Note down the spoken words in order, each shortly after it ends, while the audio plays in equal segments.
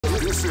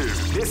This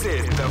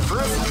is the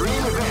first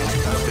dream event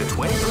of the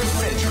 21st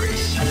century.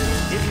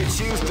 If you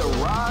choose the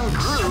wrong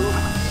groove,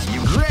 you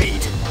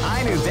great!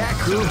 I knew that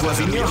groove was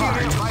in your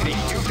heart. Fighting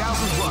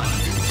 2001.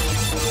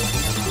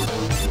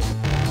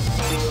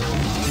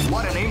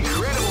 What an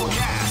incredible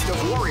cast of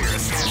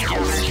warriors has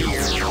gathered here.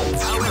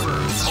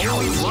 However,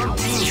 only one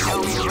team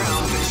shall be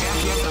crowned the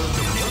champion of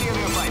the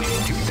Millionaire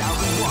Fighting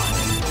 2001.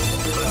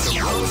 But the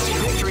road to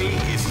victory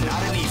is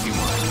not an easy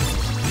one.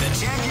 The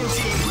champion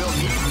team will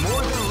need more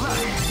than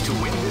luck to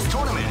win this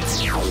tournament.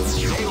 They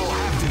will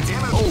have to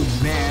demonstrate. Oh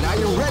man, are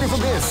you ready for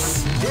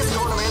this? This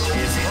tournament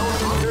is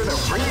held under the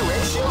free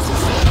ratio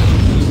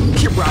system.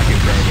 Keep rocking,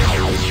 baby.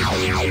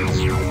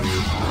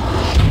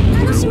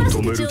 楽しませ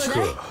てちょう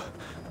だい。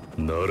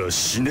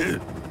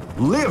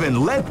 Live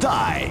and let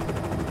die.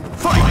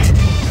 Fight!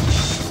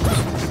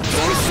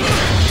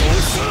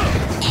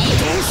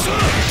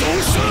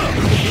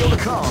 Feel the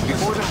calm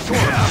before the storm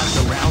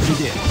after the round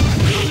begins.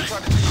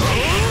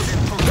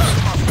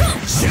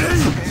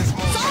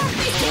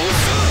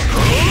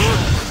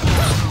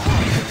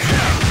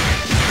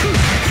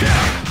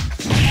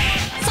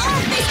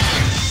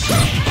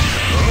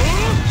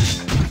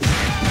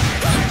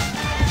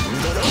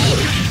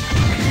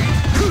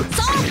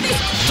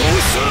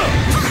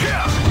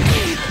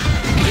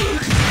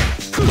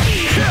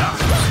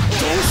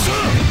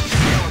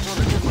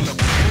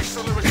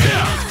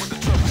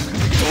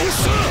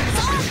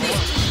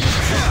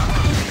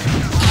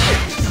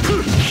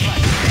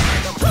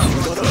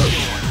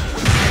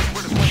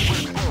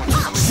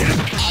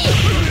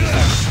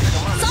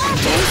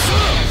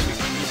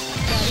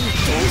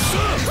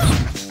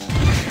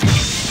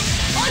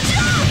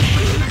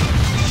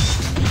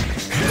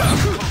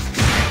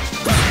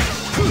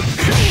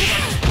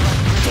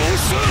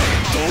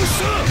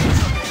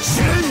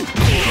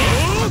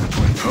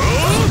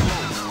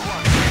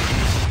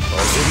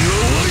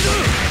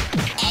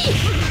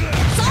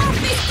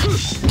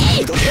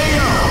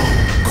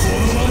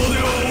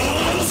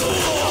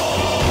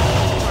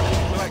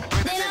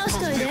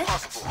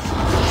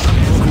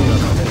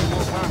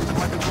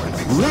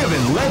 Live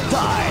and let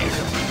die.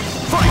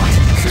 Fight!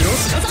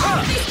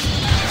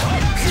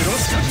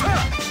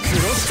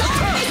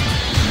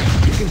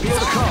 You can feel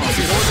the calm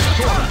before the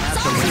storm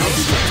after the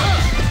round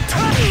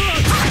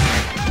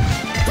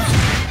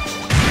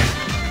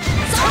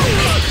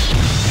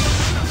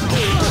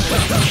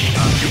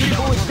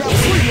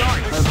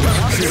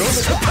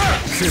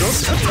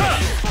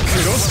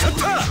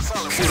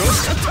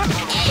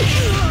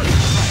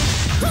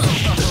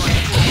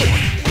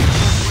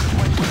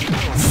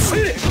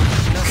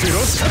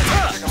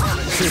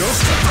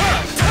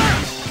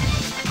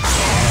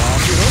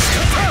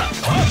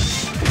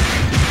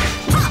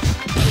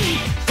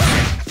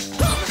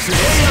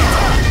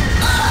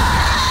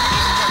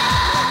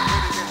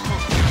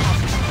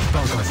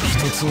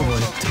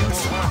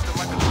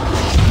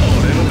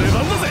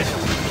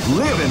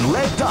Live and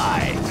let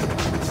die.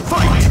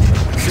 Fight!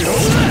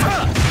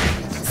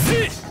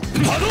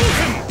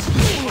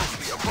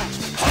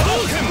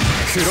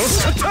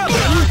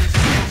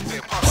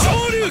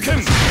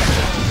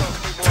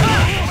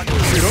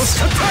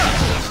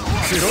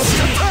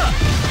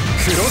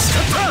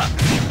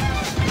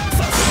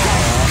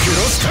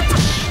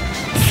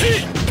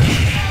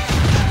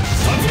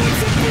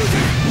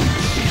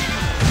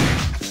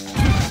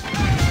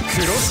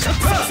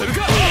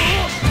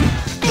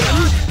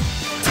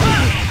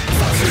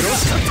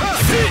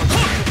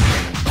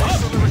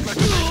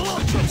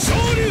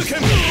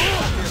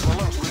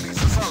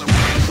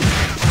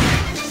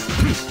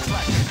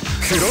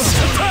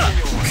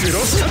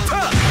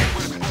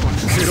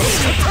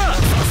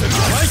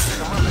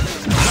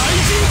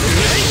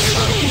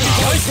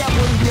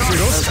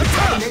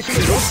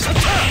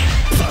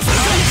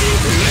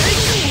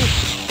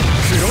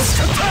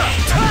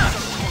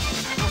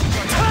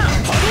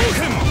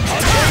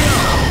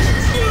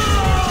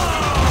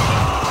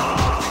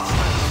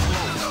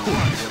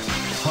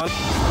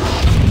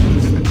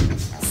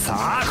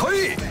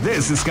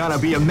 This is gonna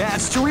be a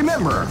match to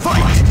remember.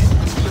 Fight!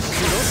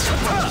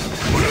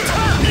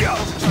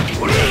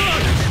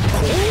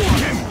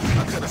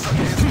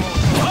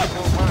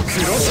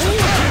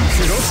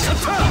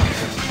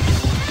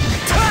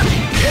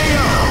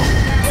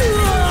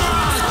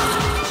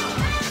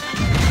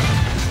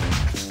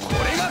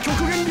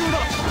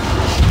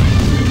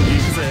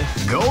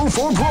 Go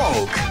for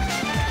broke.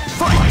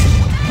 Fight!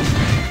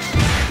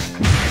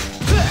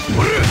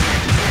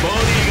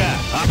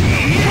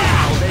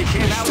 They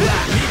can't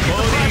outlast me.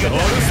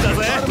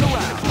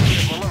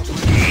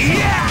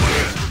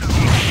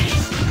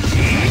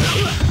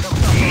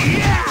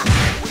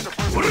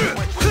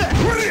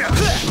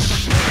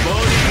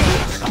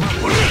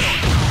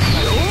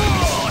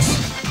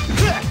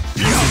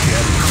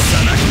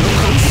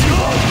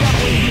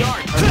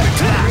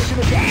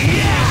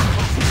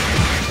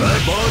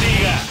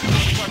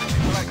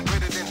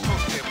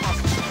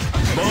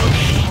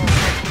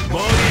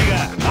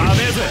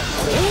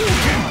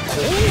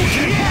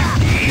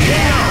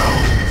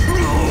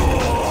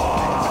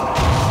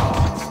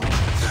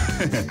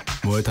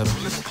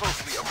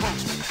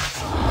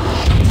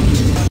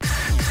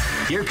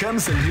 Here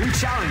comes a new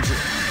challenger.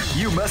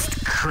 You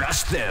must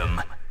crush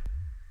them.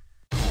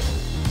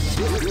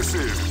 This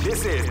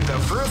is the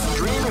first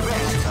dream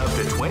event of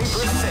the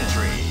 21st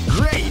century.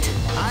 Great!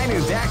 I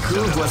knew that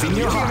groove was in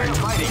your heart.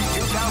 Fighting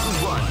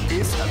 2001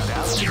 is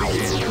about to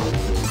begin.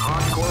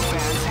 Hardcore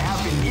fans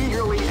have been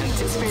eagerly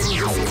anticipating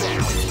this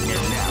event, and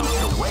now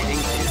the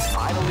waiting is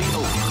finally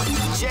over.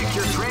 Check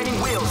your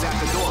training wheels at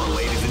the door,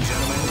 ladies and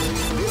gentlemen.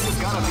 This is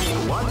gonna be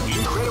one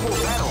incredible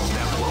battle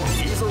that won't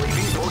easily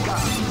be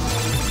forgotten.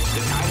 The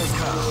time has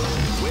come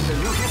when the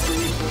new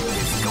history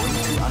is going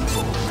to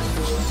unfold.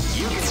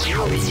 You can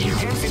feel the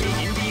intensity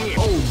in the air.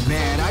 Oh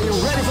man, are you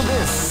ready for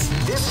this?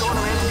 This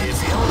tournament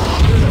is held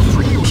under the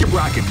free... Keep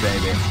rocking,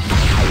 baby.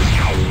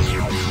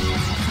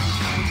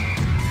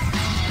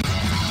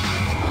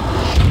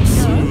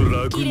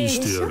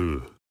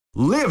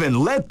 Live and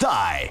let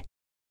die.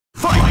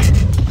 Fight!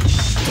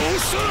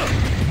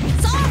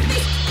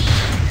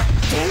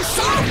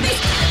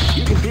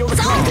 You can feel the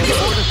calm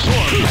before the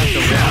storm as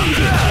the round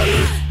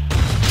begins.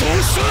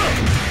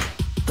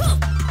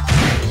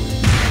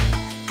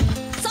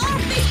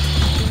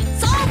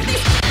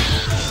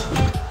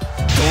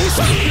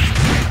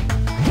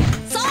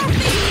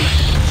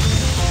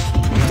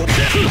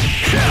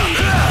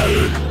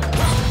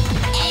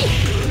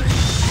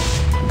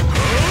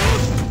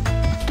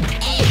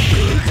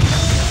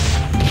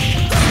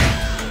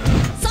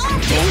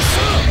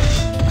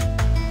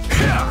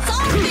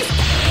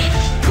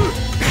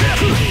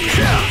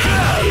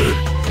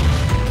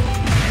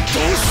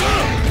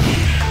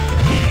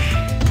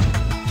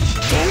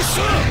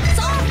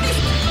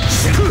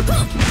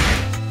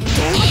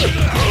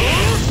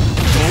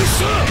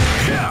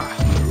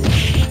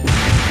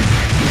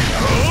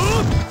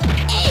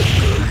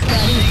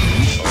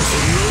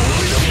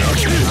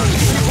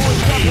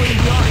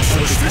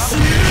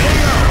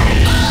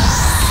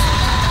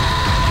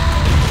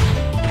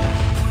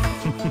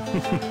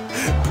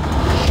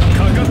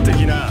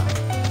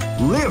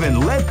 Live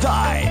and let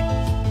die.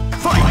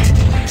 Fight!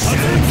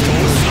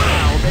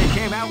 Wow, they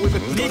came out with a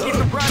sneaky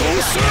surprise.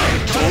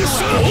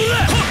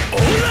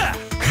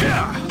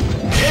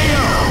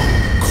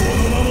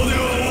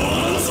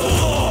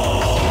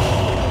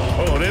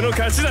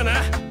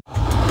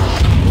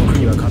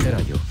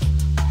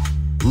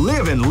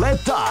 Live and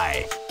let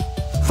die.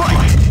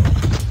 Fight!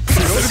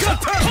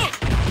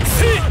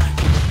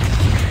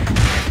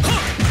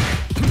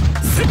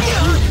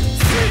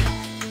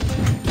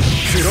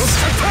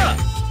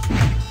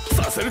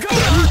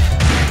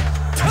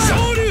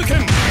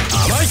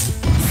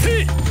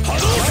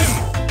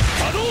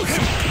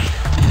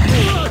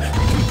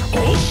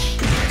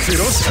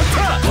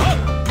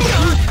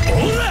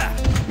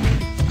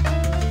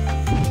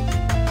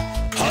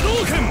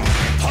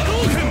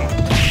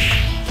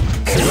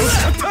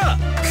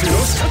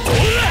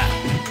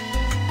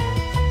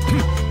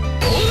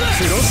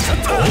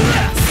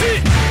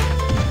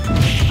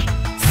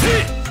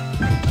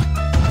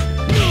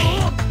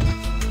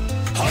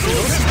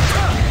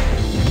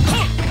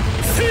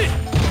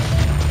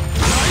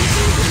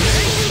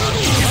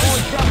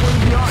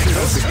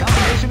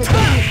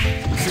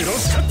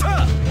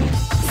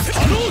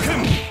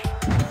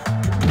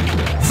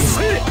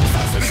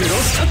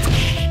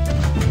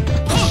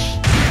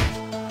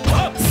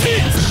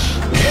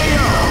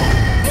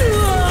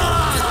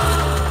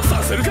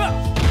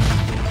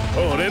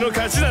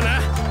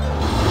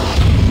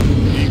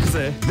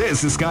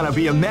 This is gonna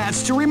be a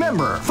match to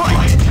remember.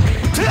 Fight!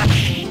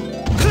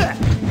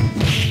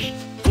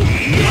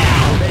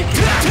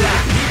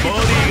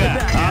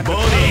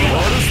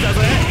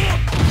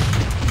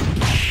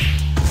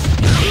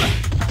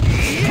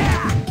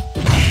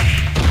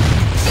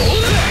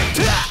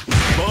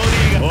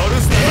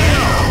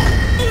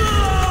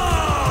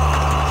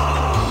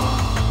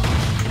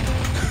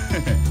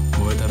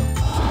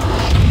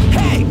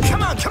 Hey,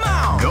 come on!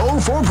 Go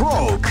for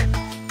broke!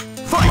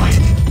 Fight!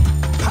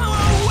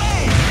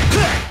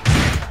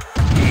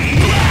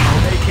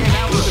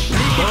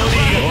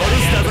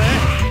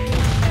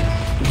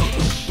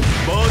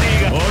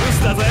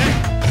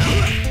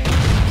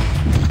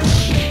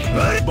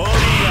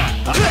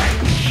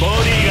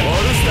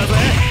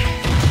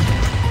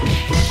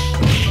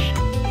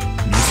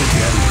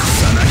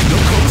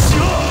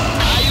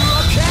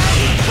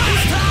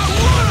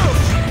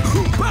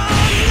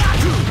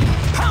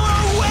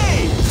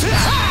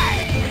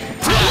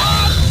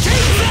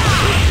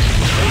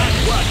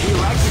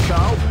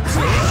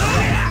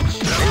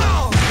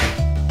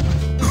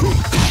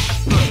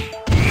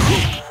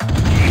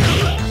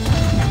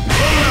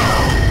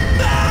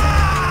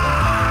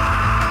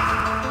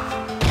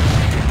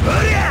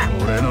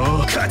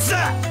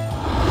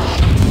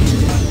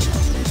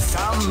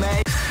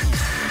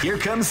 Here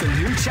comes a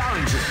new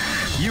challenger.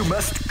 You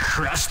must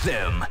crush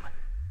them.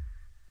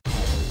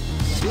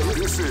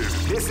 This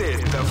is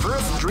the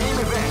first dream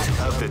event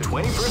of the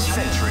 21st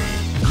century.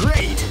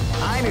 Great!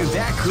 I knew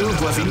that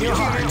groove was in your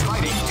heart.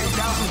 Fighting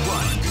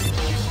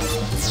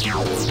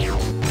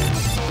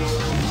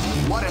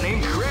 2001. What an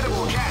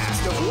incredible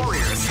cast of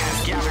warriors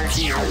has gathered gather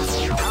here.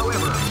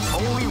 However,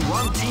 only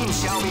one team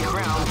shall be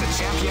crowned the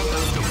champion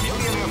of the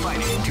Millionaire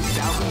Fighting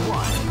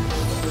 2001.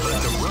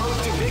 But the road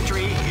to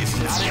victory is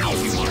not an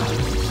easy one.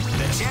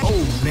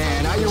 Oh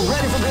man, are you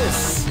ready for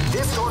this?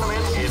 This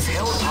tournament is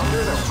held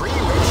under the free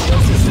ratio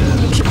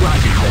system. Keep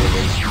rocking,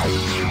 baby.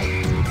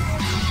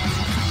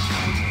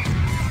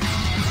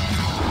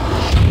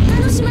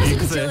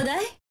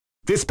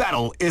 This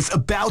battle is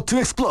about to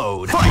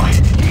explode.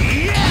 Fight!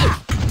 Yeah!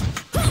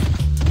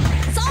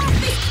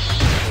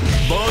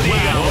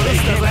 Wow, they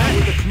came out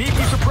with a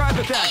sneaky surprise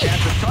attack at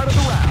the start of the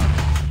round.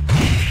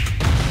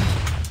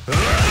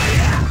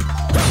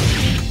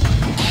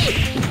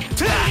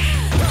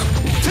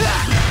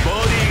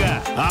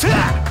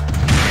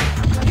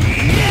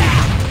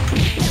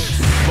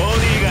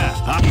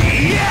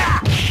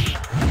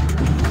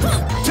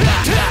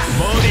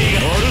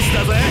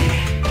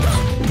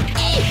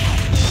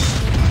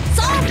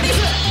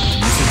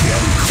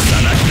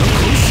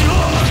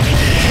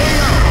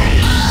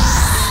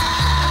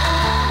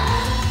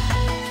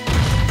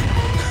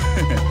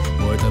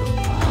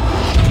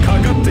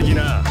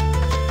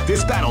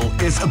 This battle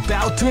is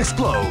about to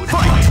explode.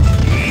 Fight!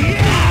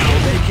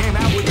 Yeah! They came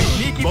out with a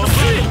sneaky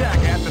surprise attack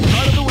at the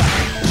start of the round.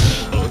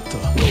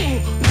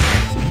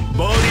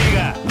 Body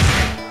ga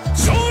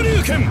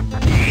Shoryuken!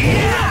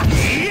 Yeah!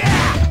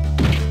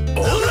 Yeah!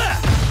 Ora!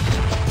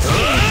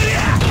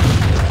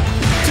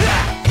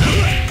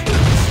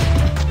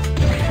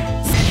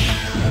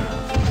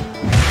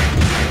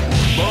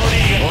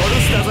 Body ga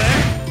orusta ze!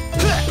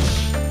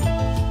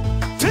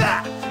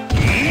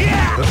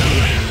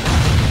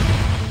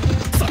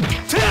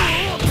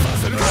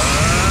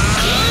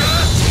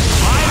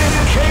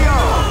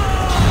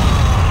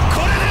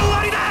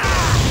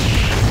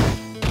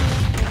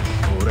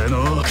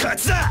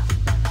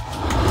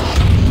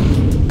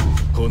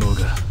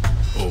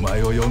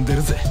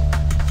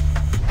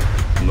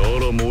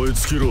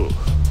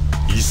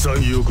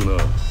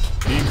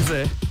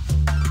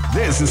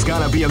 This is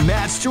gonna be a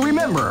match to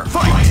remember.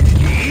 Fight!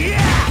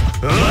 Yeah!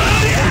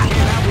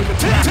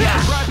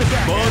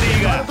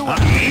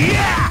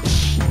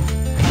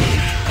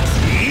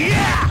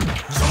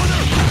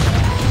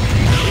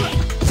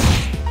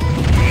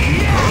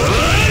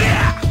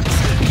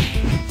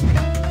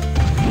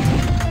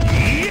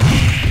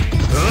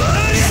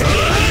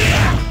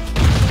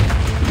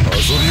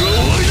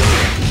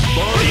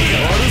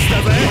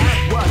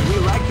 What we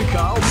like to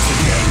call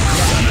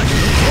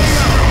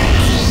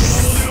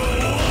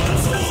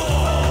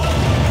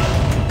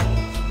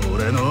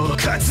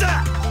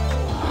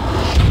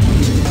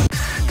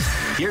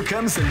Here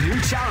comes a new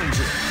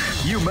challenger.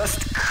 You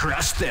must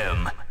crush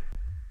them.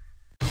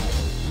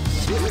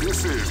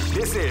 This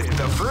is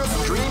the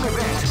first dream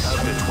event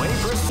of the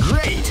 21st.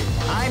 Great!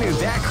 I knew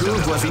that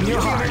groove was in your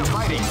heart.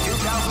 Fighting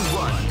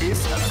 2001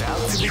 is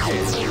about to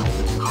begin.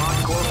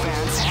 Hardcore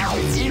fans have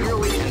been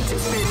eagerly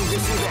anticipating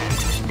this event,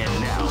 and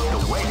now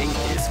the waiting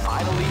is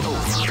finally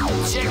over.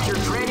 Check your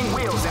training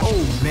wheels out.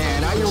 Oh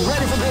man, are you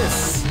ready for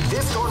this?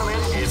 This tournament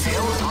is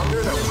held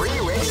under the free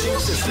ratio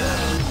system.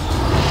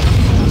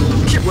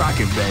 Keep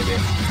rocking, baby.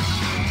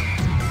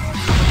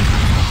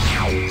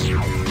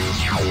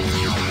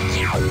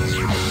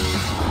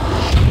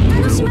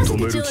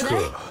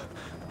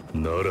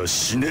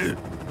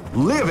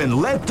 Live and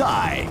let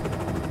die.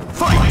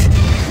 Fight!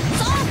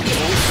 Come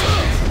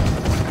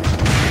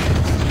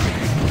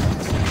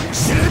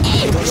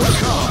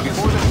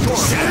before the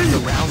storm as the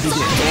round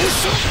begins.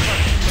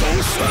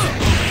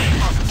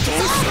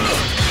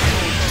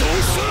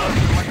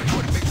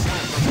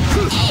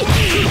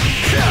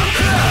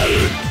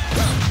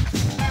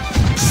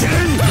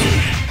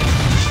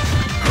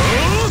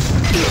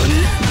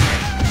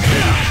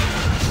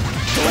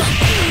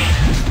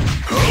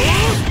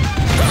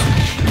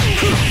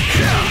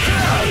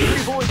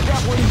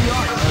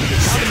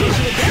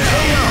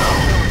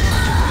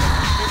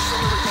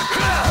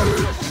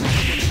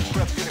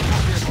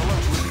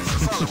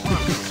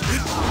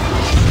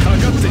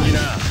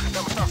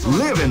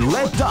 Live and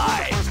let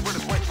die.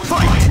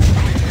 Fight!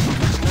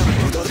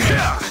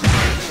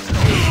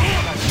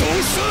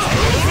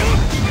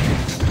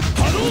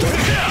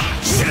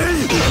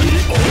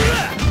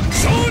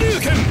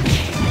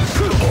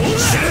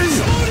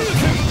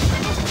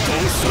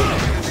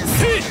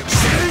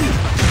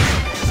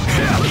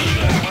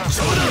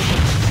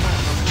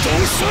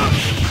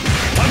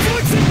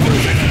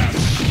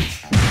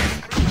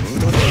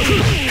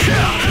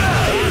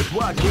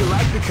 What we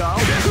like to call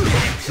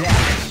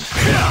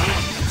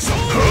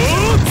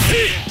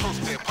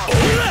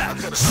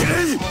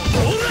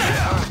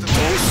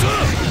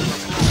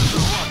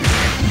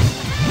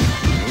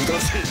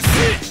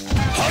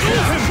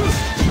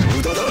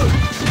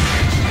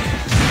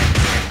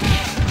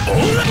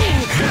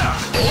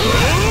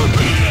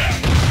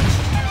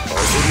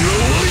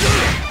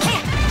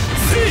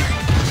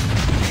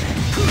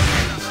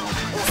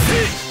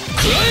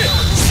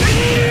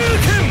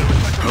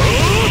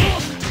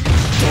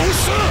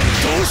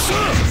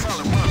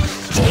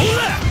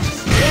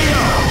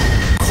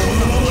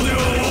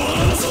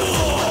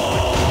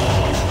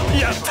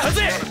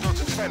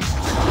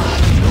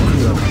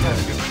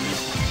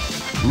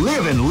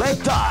Live and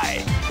let die.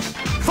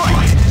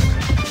 Fight!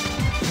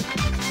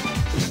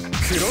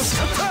 Feel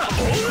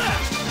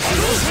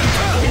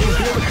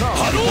the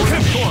calm before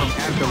the storm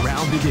as the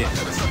round begins.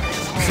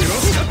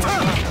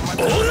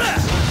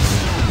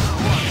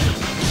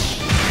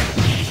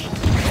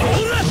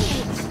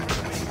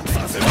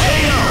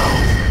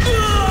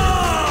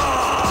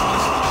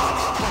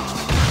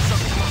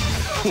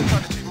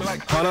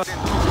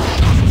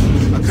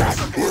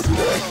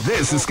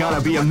 This is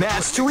gonna be a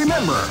match to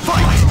remember.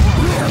 Fight!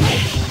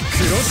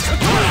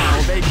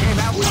 Wow, they came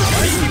out with a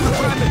sneaky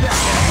private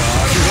attack.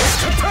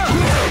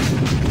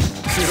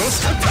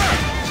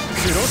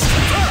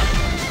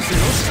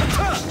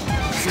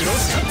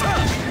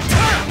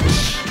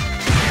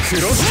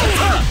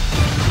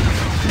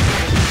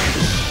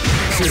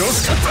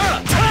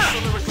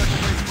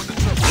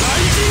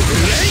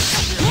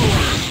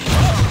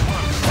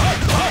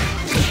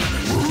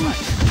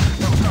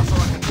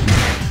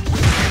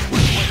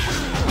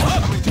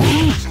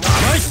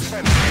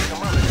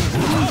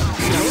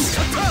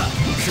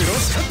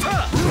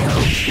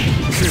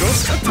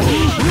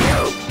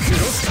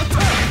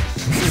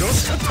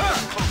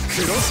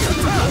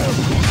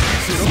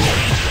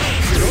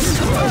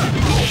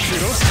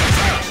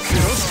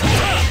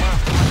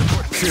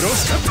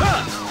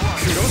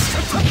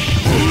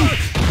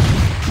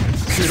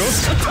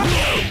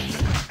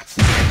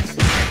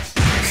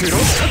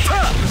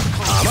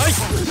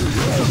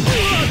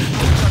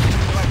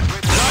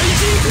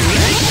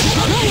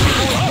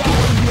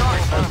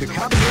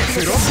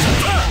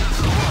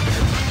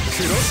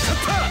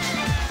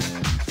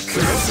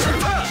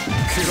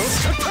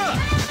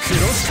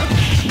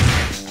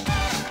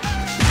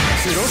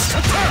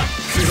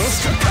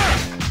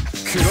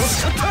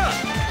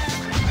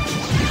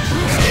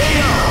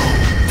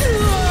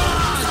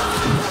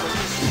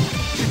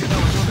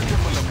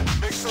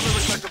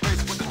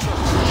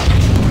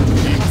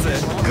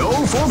 Go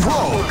for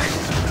broke.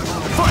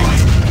 Fight!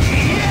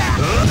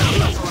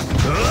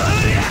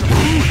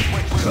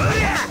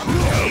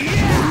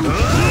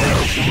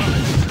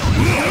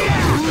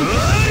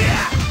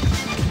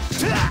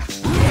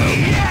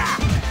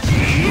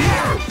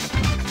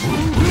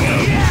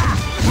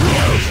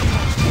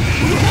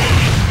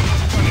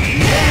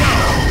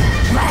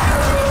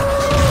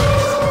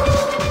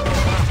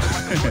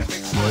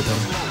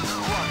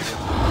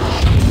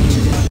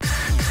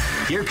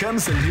 Here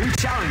comes a new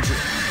challenger.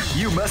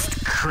 You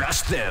must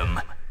crush them.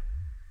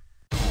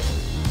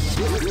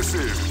 This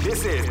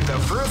is the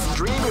first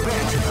dream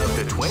event of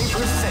the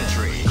 21st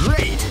century.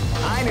 Great!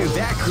 I knew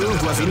that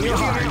groove was in your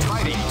heart.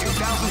 Fighting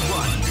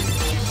 2001.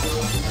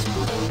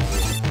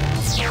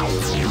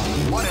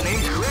 What an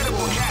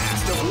incredible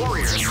cast of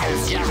warriors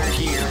has gathered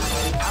here.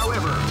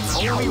 However,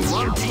 only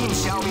one team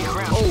shall be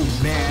crowned. Oh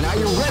man, are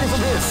you ready for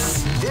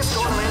this? This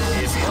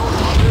tournament is held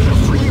under the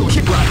free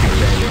kick rocket.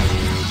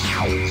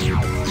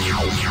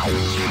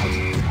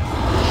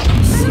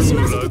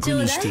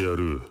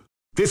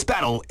 This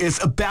battle is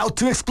about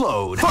to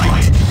explode.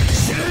 Fight!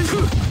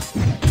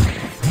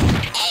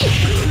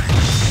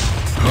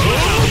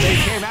 They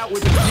came out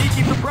with a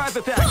sneaky surprise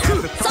attack at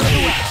the start of the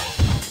round.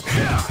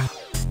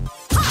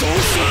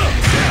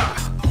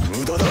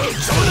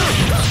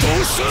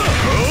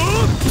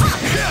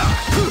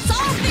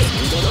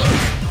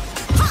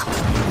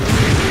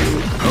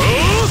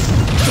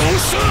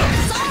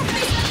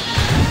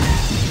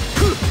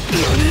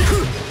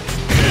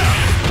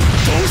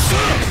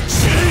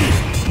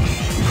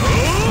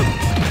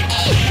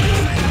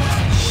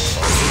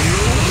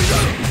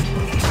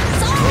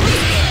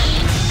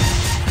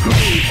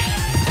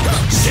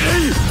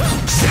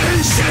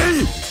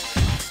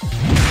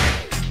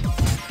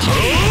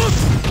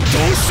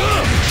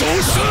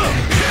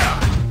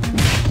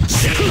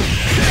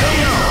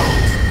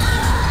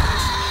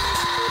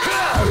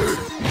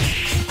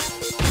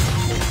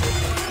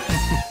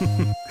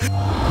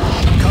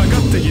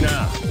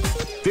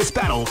 This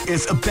battle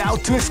is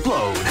about to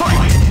explode.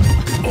 Fight!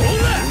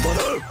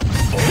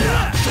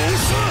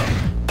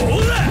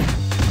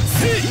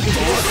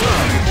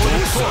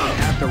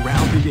 At the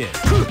round begins.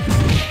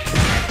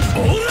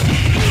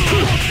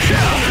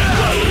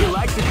 You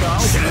like the call?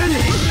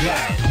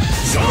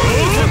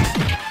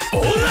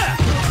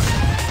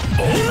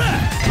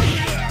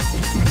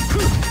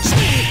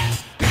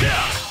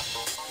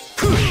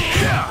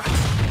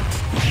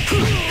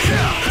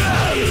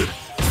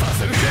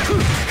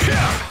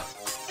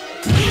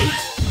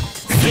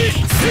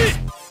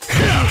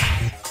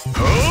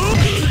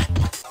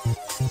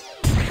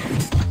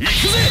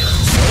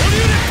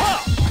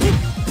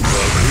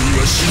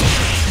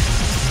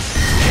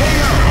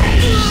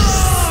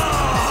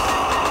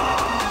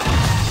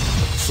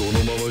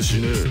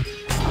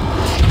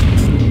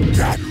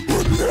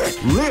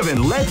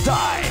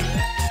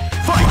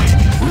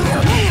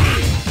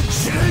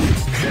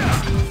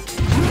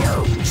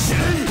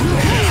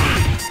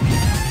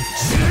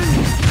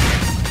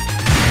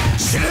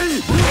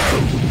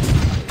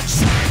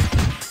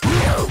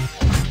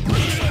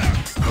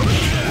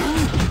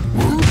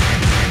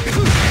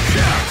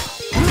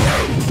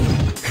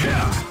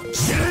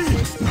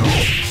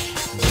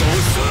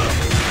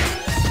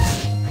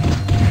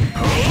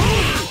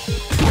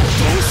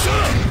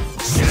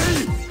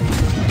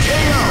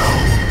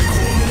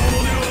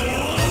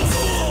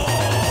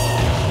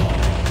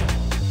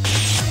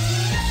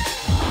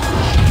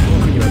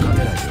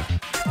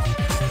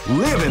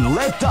 Live and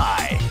let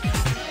die.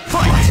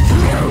 Fight!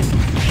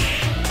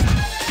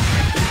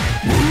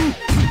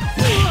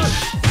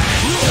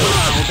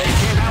 They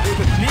came out with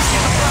a sneak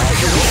and a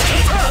flash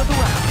out of the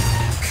round.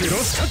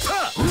 Cross kata!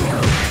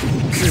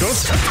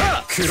 Cross kata!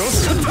 Cross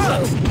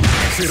kata!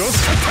 Cross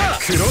kata!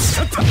 Cross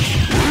kata!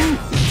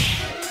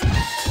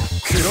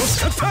 Cross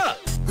kata! Cross kata!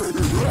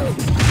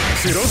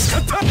 Cross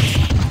kata! Cross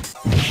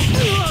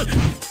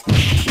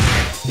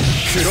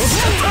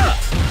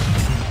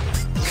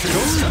kata!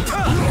 Cross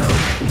kata!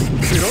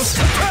 Cross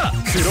kata!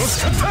 Cross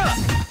kata!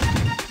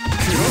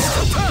 Cross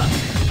kata!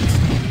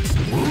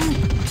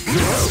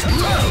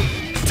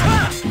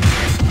 Ta!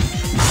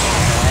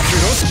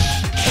 Cross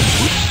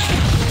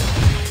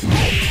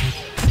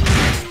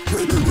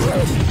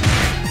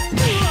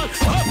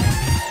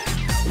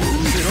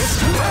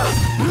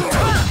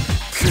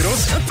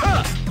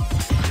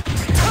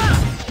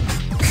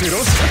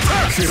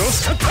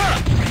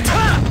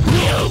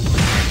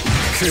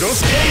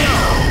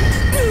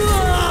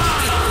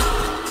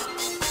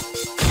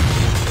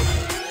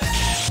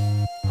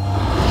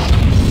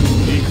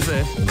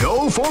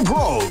Go for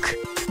broke.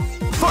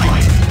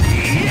 Fight.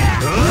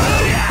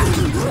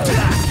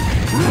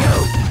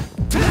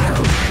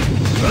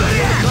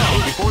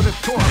 Before the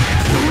storm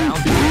has the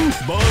round.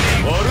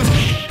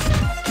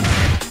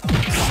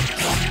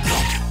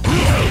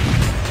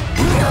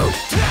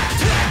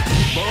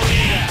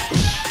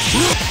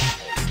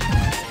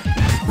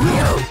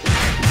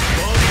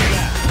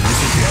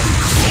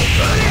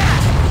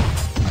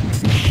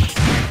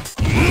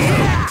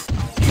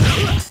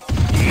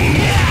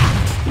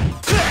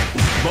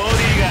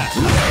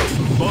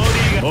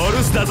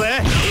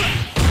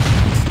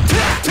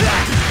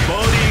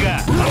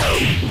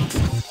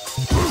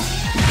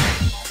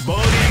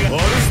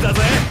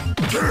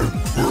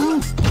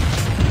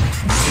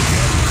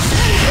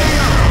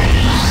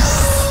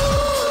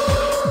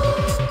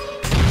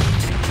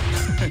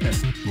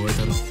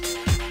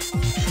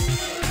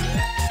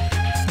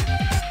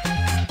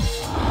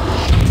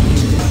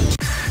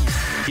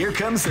 Here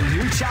comes a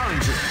new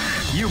challenger.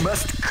 You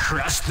must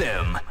crush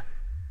them.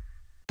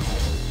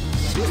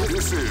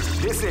 This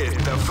is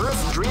the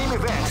first dream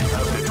event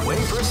of the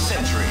 21st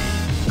century.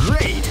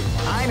 Great!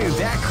 I knew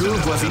that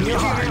groove was in your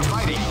heart.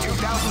 Fighting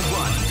 2001.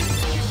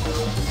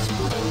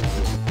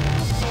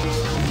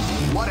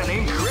 What an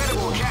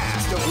incredible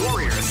cast of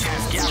warriors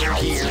has gathered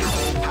here.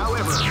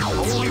 However,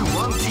 only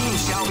one team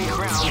shall be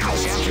crowned the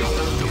champion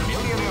of the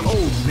Millionaire.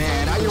 Oh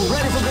man, are you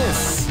ready for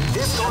this?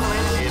 This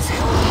tournament is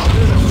held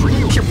under the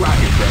free. Keep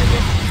rocking, baby.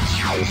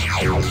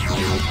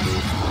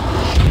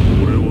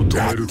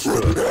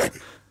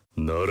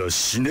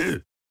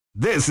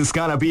 This is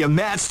gonna be a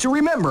match to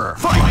remember.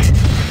 Fight!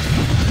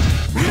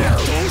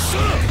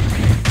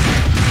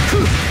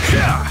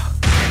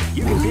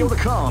 You can feel the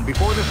calm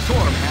before the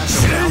storm has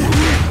surrounded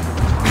you.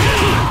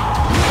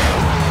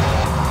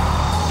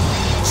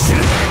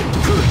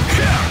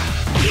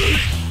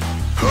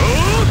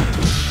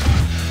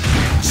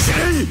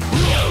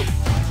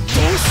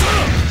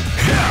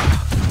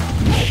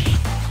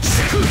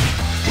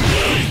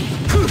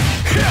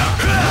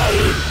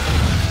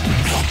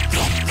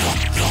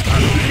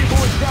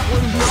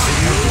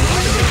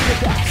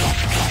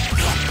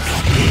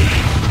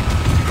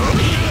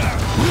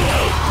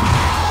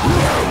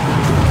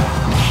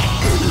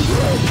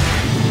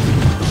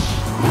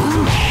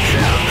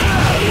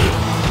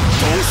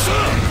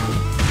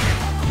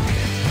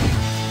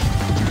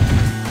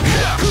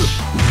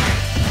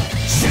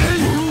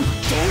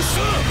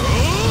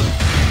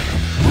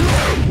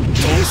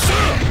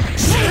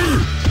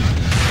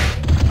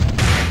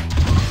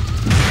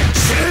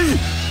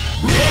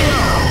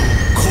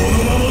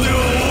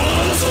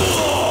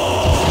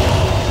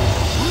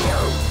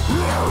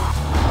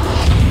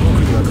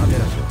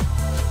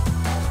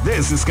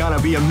 This is gonna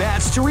be a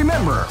match to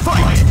remember.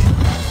 Fight!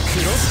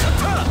 Cross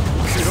kata!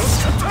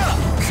 Cross kata!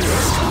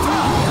 Cross kata!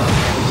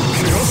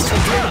 Cross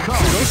kata!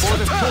 Before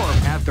the storm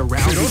as the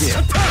round begins.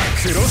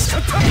 Cross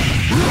kata!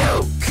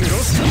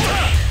 Cross kata!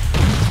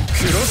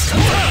 Cross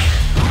kata!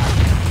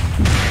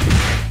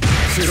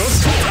 Cross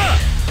kata!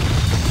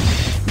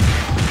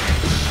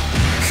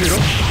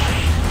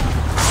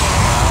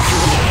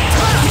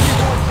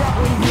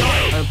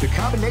 Of the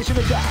combination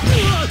attack.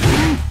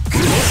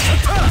 Cross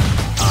kata!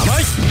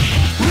 Amai!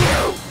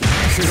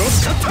 Cross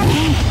kata! Cross kata!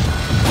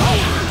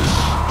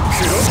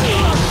 Cross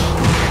kata!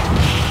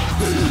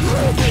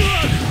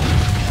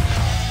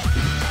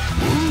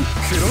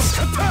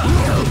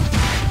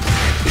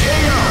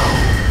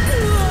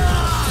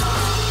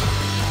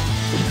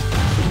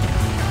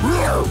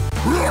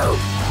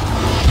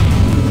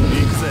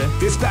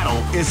 This battle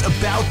is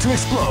about to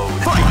explode.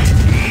 Fight!